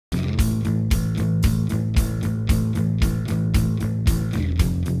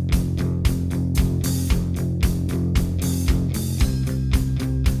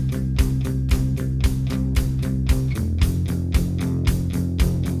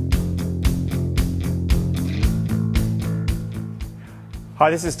Hi,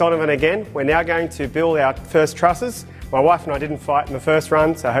 this is Donovan again. We're now going to build our first trusses. My wife and I didn't fight in the first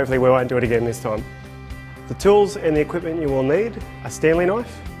run, so hopefully we won't do it again this time. The tools and the equipment you will need: a Stanley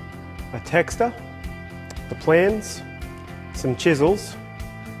knife, a texter, the plans, some chisels,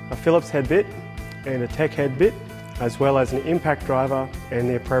 a Phillips head bit and a Tech head bit, as well as an impact driver and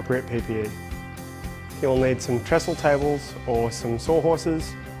the appropriate PPE. You'll need some trestle tables or some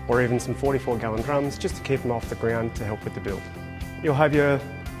sawhorses or even some 44-gallon drums just to keep them off the ground to help with the build. You'll have your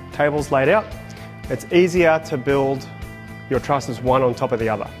tables laid out. It's easier to build your trusses one on top of the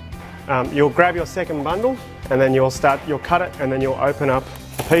other. You'll grab your second bundle and then you'll cut it and then you'll open up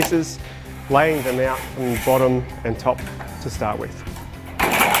the pieces, laying them out from bottom and top to start with.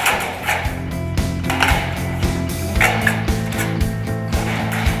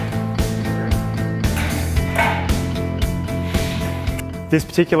 This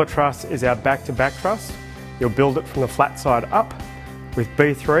particular truss is our back-to-back truss. You'll build it from the flat side up with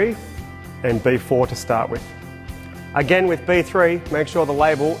B3 and B4 to start with. Again, with B3, make sure the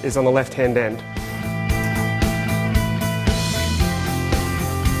label is on the left-hand end.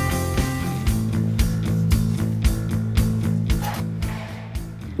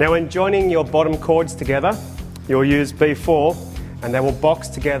 Now, when joining your bottom chords together, you'll use B4 and they will box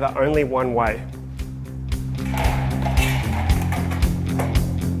together only one way.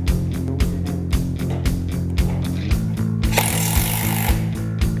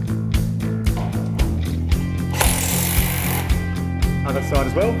 Other side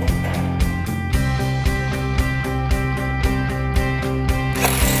as well.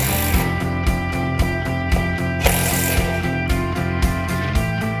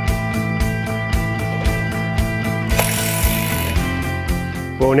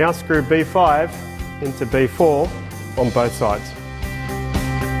 We'll now screw B5 into B4 on both sides.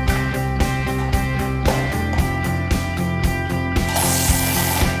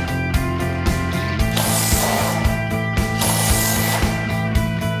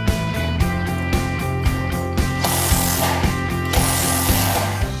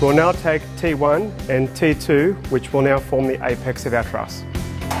 We'll now take T1 and T2, which will now form the apex of our truss.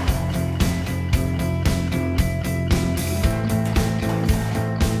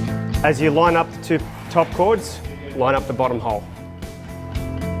 As you line up the two top chords, line up the bottom hole.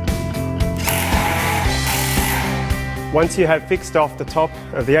 Once you have fixed off the top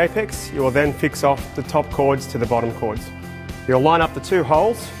of the apex, you will then fix off the top chords to the bottom chords. You'll line up the two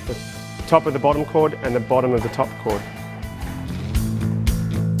holes, the top of the bottom chord and the bottom of the top chord.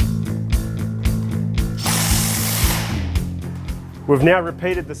 We've now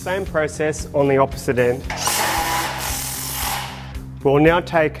repeated the same process on the opposite end. We'll now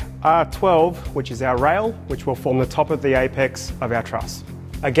take R12, which is our rail, which will form the top of the apex of our truss.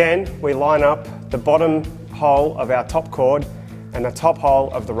 Again, we line up the bottom hole of our top chord and the top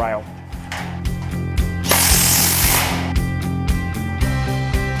hole of the rail.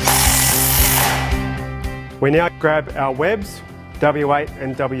 We now grab our webs, W8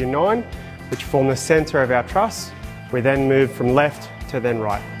 and W9, which form the centre of our truss. We then move from left to then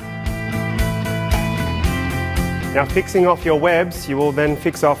right. Now, fixing off your webs, you will then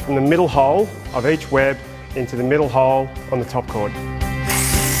fix off from the middle hole of each web into the middle hole on the top chord.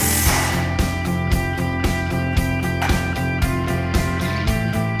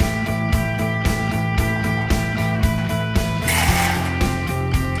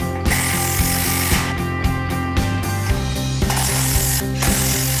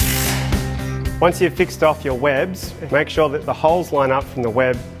 Once you've fixed off your webs, make sure that the holes line up from the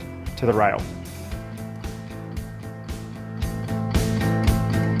web to the rail.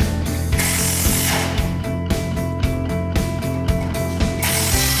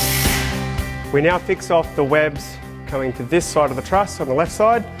 We now fix off the webs coming to this side of the truss on the left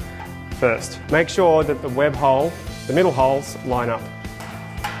side first. Make sure that the web hole, the middle holes, line up.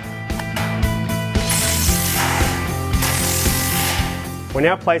 We're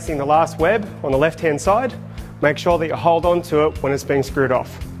now placing the last web on the left-hand side. Make sure that you hold on to it when it's being screwed off.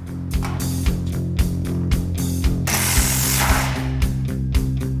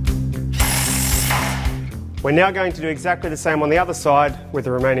 We're now going to do exactly the same on the other side with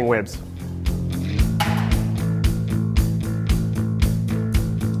the remaining webs.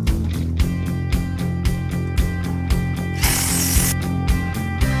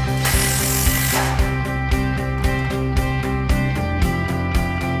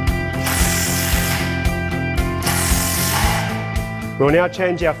 We'll now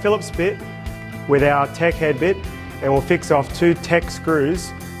change our Phillips bit with our Tech head bit and we'll fix off 2 Tech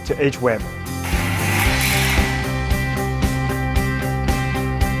screws to each web.